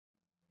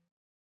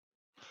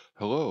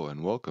Hello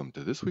and welcome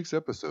to this week's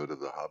episode of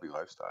the Hobby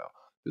Lifestyle.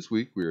 This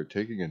week we are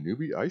taking a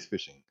newbie ice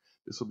fishing.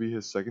 This will be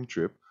his second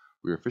trip.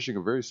 We are fishing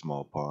a very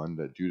small pond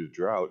that, due to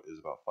drought, is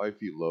about 5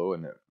 feet low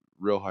and at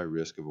real high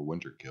risk of a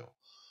winter kill.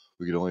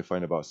 We could only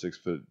find about 6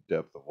 foot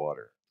depth of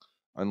water.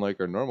 Unlike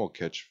our normal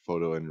catch,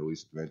 photo, and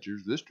release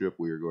adventures, this trip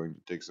we are going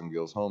to take some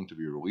gills home to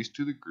be released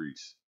to the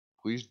grease.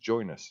 Please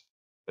join us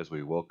as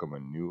we welcome a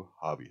new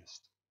hobbyist.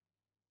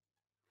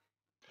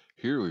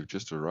 Here we've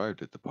just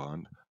arrived at the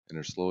pond and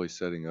are slowly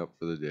setting up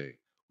for the day.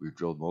 We've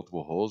drilled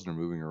multiple holes and are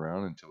moving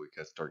around until we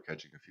start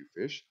catching a few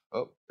fish.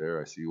 Oh,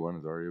 there, I see one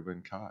has already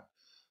been caught.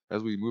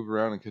 As we move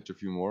around and catch a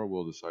few more,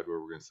 we'll decide where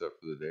we're going to set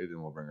for the day,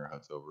 then we'll bring our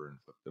huts over and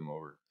flip them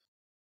over.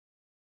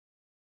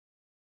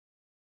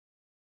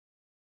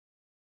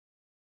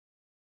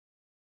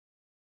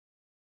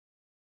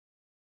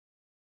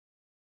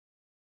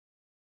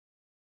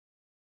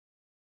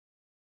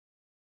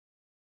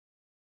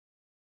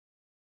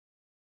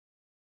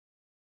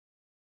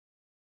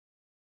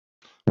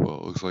 Well,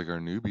 it looks like our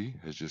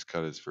newbie has just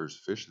caught his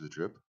first fish of the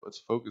trip. Let's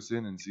focus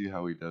in and see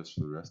how he does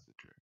for the rest of the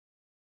trip.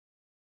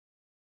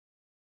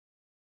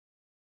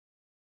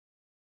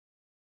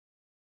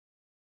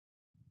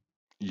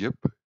 Yep,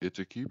 it's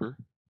a keeper.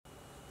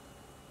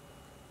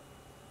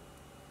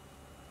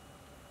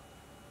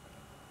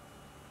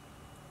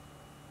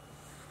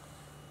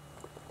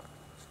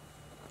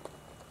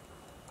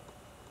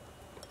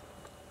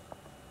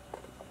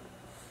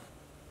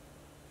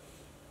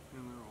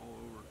 And they're all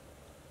over.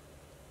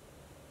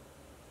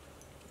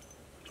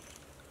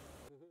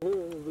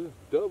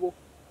 Double.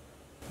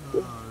 Oh,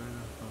 right up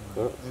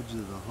on the edge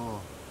of the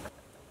hole.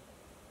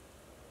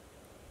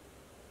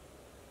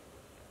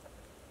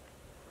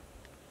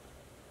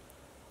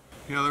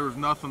 Yeah, there was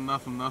nothing,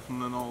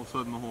 then all of a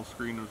sudden the whole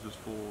screen was just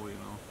full, you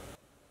know.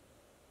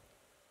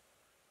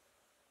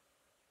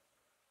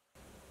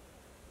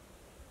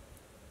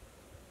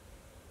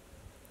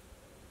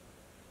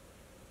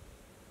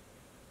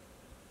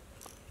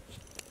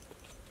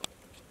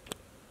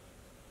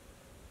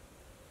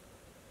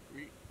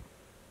 Sweet.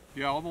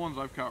 Yeah, all the ones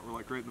I've caught were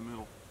like right in the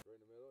middle. Right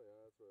in the middle? Yeah,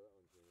 that's where that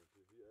one came in.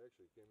 He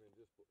actually came in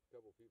just a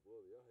couple feet below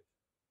the ice.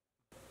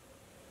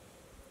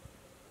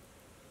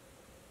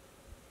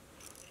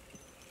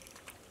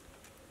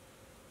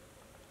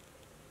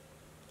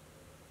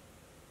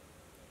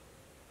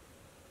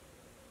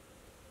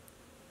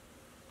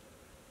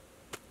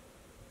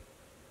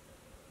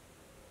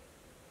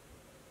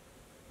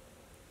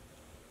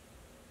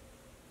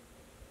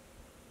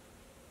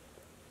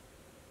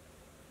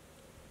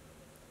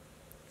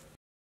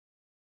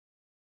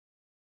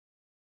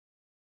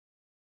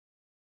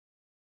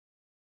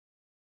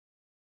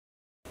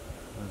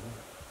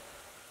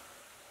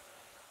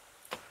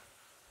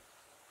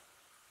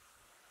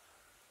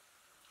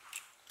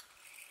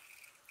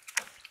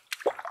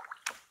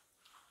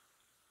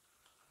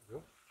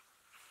 Go.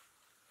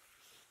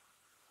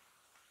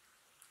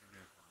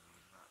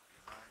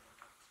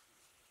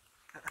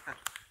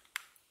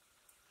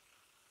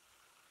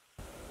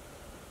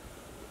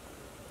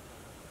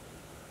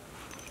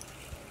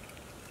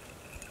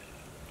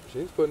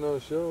 Shane's putting on a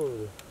show over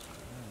there.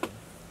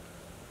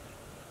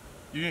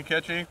 You can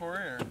catch any for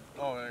it, or?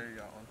 Oh, there you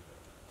got one.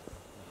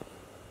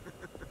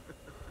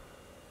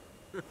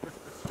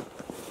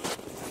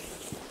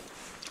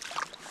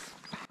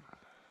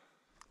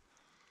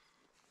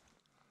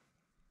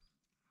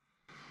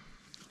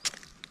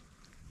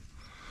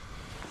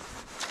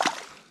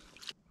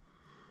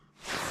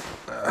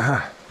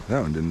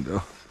 That one didn't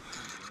go.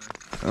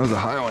 That was a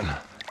high one.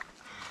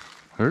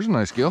 There's a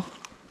nice gill.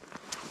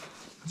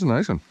 That's a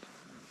nice one.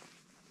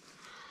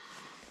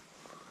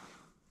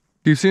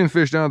 Keep seeing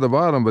fish down at the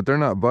bottom, but they're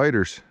not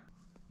biters.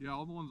 Yeah,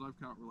 all the ones I've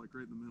caught were like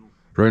right in the middle.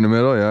 Right in the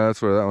middle? Yeah,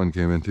 that's where that one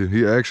came in too.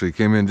 He actually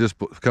came in just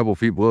a couple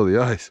feet below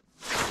the ice.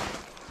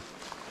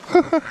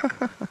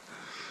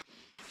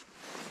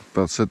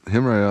 About set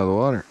him right out of the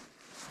water.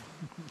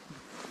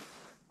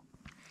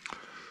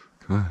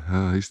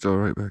 He's still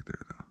right back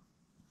there though.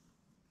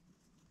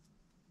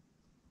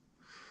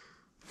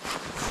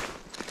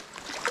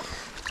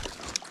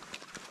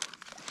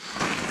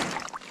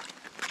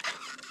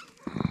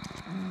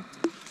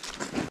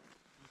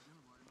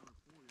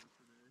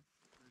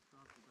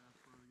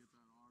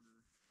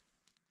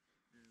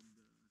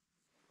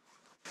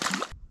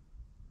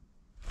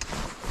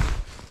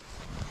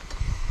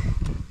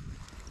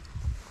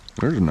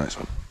 There's a nice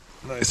one.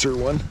 Nicer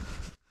one.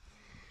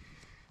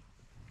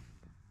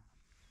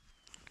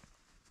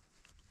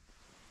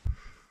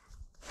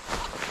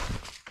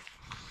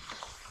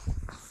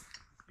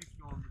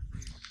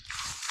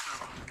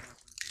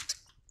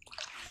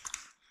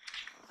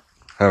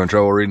 Having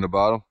trouble reading the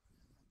bottom?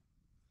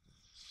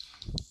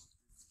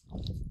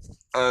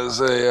 As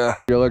a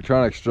your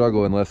electronics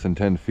struggle in less than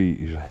 10 feet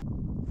usually.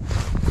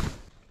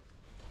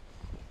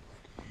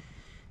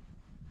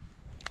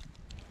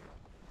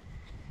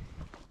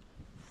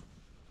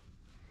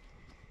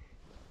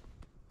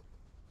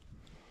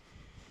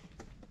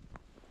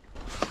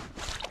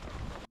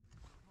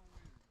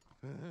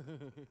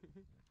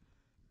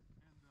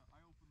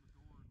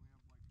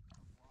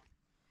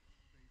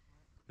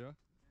 Yeah. And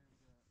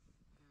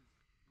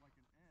there's like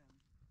an N,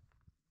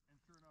 and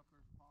sure enough,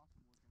 there's a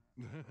possum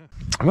looking at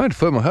me. I might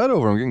flip my head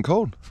over. I'm getting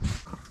cold.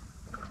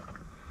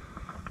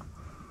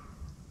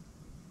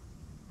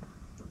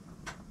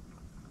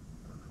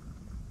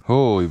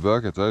 Holy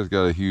buckets, I just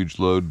got a huge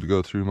load to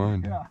go through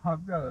mine. Yeah,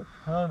 I've got a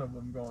ton of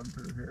them going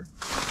through here.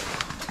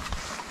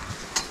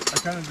 I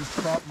kind of just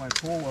propped my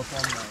pole up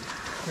on my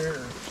chair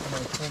and I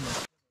was pulling my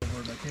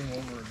over, and I came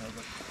over and I was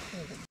like,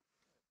 holy.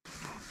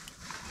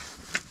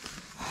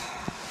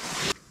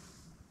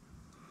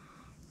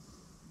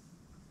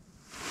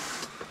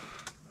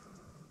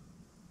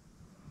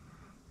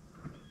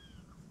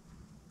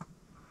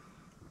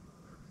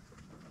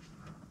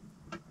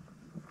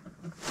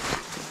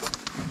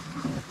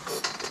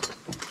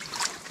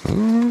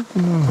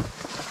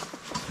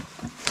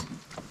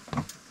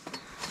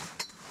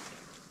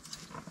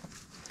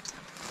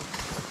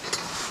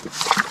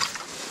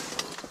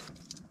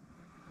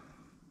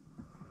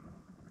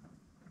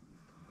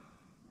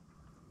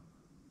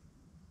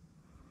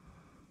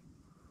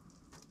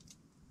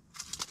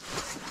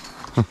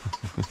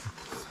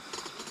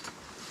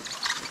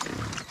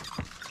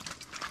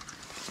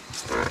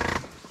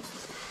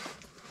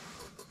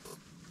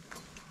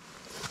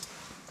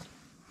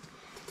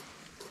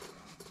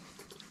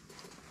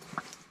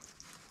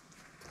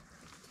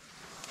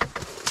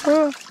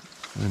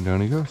 And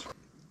down he goes.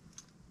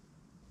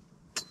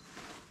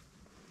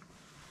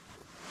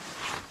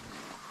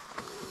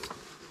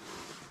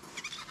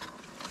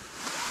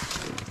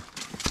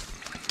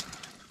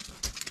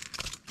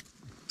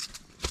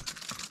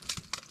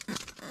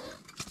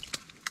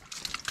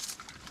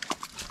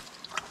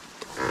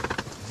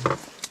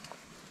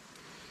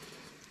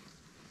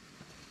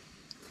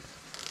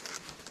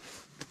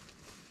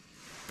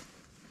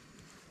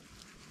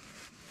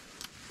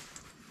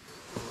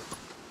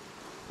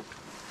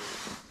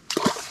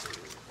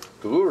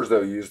 The lures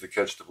that we used to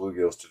catch the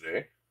bluegills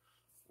today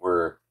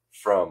were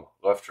from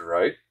left to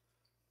right,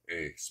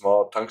 a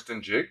small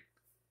tungsten jig,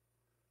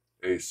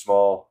 a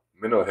small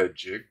minnow head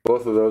jig.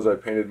 Both of those I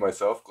painted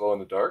myself, glow in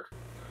the dark.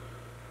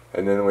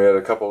 And then we had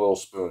a couple little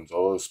spoons.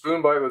 Although the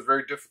spoon bite was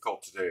very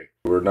difficult today.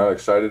 We were not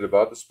excited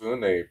about the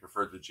spoon, they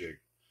preferred the jig.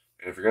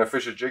 And if you're going to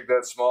fish a jig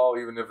that small,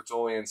 even if it's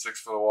only in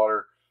 6 foot of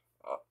water,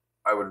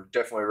 I would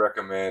definitely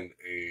recommend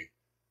a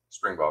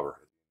spring bobber.